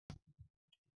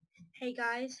Hey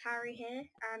guys, Harry here,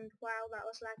 and wow, that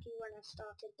was laggy when I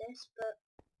started this, but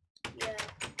yeah,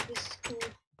 this is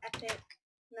called Epic,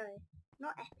 no,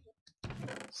 not Epic,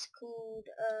 it's called,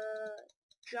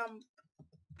 Jump,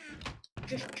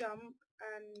 just Jump,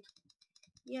 and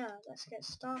yeah, let's get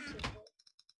started here.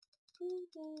 There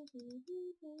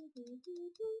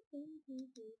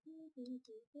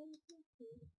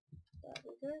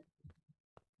we go,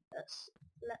 let's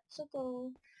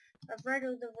go. I've read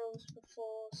all the rules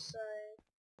before, so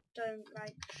don't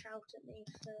shout at me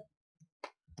for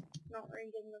not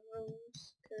reading the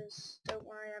rules, because don't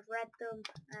worry, I've read them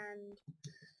and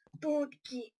don't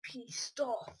get pissed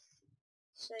off.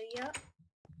 So yeah,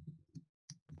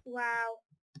 wow,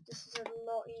 this is a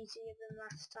lot easier than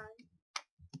last time.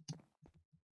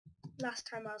 Last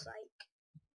time I was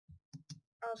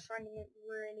finding it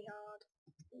really hard.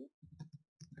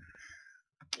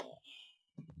 Yeah.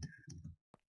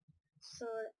 So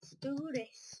let's do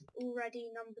this. Already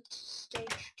number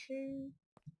stage 2.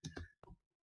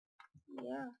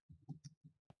 Yeah.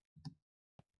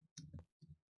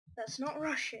 Let's not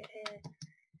rush it here,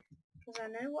 because I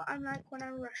know what I'm like when I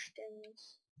rush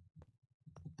things.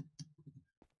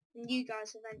 And you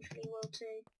guys eventually will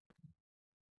too.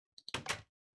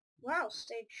 Wow,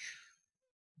 stage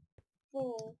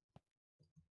 4.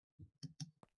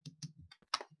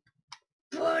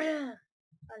 Butter!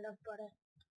 I love butter.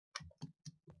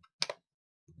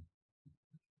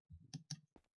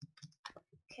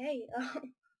 Okay,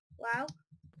 wow.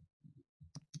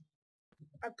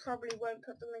 I probably won't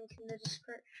put the link in the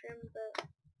description, but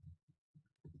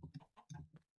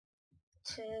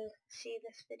to see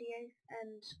this video,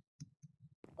 and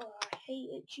oh, I hate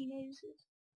itchy noses.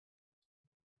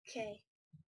 Okay,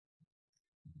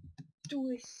 do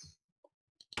this.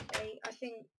 Okay, I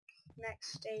think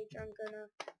next stage I'm gonna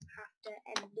have to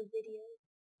end the video.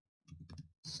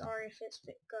 Sorry if it's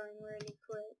going really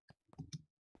quick.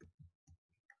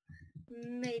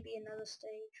 Maybe another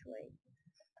stage. Wait.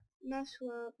 Nice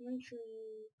work. Make sure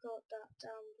you got that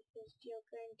down, because you're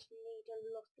going to need a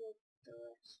lot of the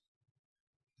rest.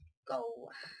 Go.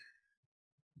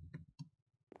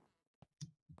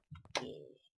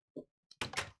 Yeah.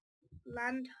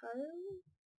 Land home.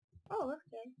 Oh,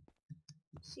 okay.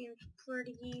 Seems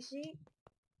pretty easy.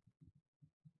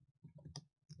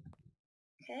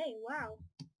 Okay, wow.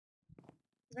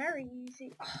 Very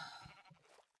easy. Oh,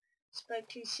 spoke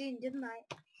too soon, didn't I?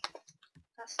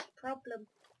 That's the problem.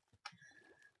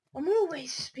 I'm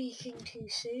always speaking too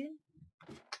soon.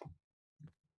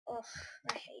 Oh,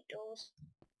 I hate doors.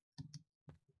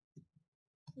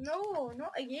 No,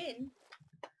 not again.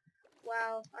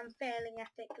 Wow, I'm failing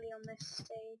epically on this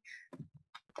stage.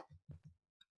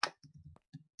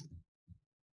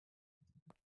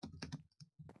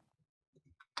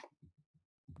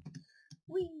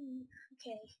 Whee!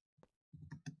 Okay.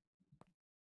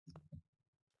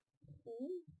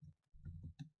 Ooh.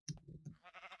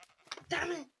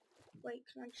 Damn it! Wait,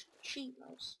 can I just cheat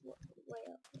mouse? What, way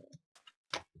up here?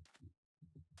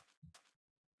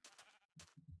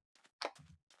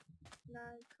 No,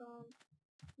 I can't.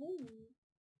 Ooh.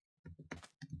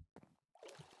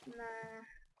 Nah.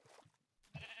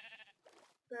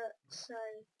 But, so,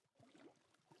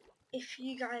 if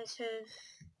you guys have,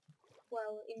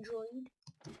 well, enjoyed,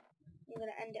 I'm going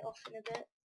to end it off in a bit.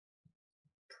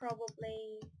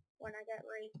 Probably when I get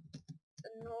really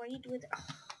annoyed with it.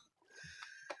 Oh,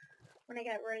 when I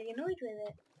get really annoyed with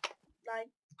it. Like,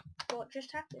 what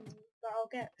just happened? But I'll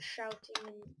get shouting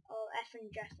and I'll F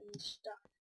and Jeff and stuff.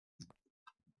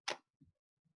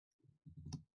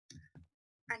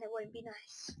 And it won't be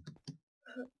nice.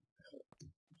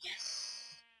 Yes!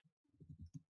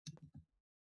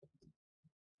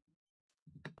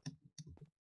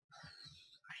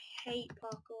 I hate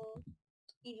parkour,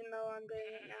 even though I'm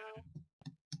doing it now.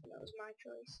 That was my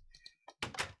choice.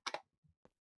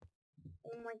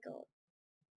 Oh my god.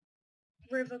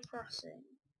 River crossing.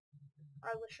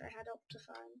 I wish I had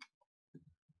Optifine.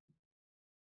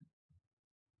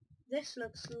 This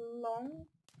looks long.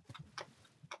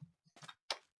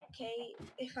 Okay,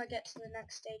 if I get to the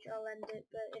next stage I'll end it,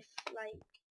 but if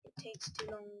it takes too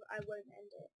long I won't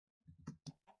end it.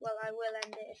 Well, I will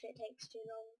end it if it takes too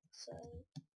long, so...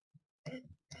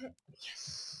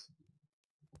 yes!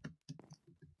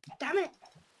 Damn it!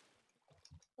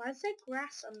 Why is there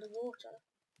grass underwater?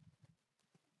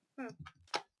 Weird.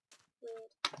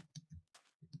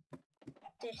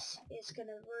 This is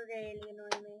gonna really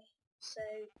annoy me. So,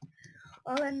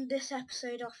 I'll end this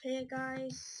episode off here,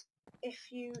 guys.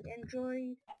 If you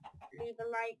enjoyed, leave a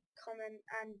like, comment,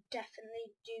 and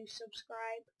definitely do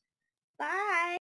subscribe. Bye!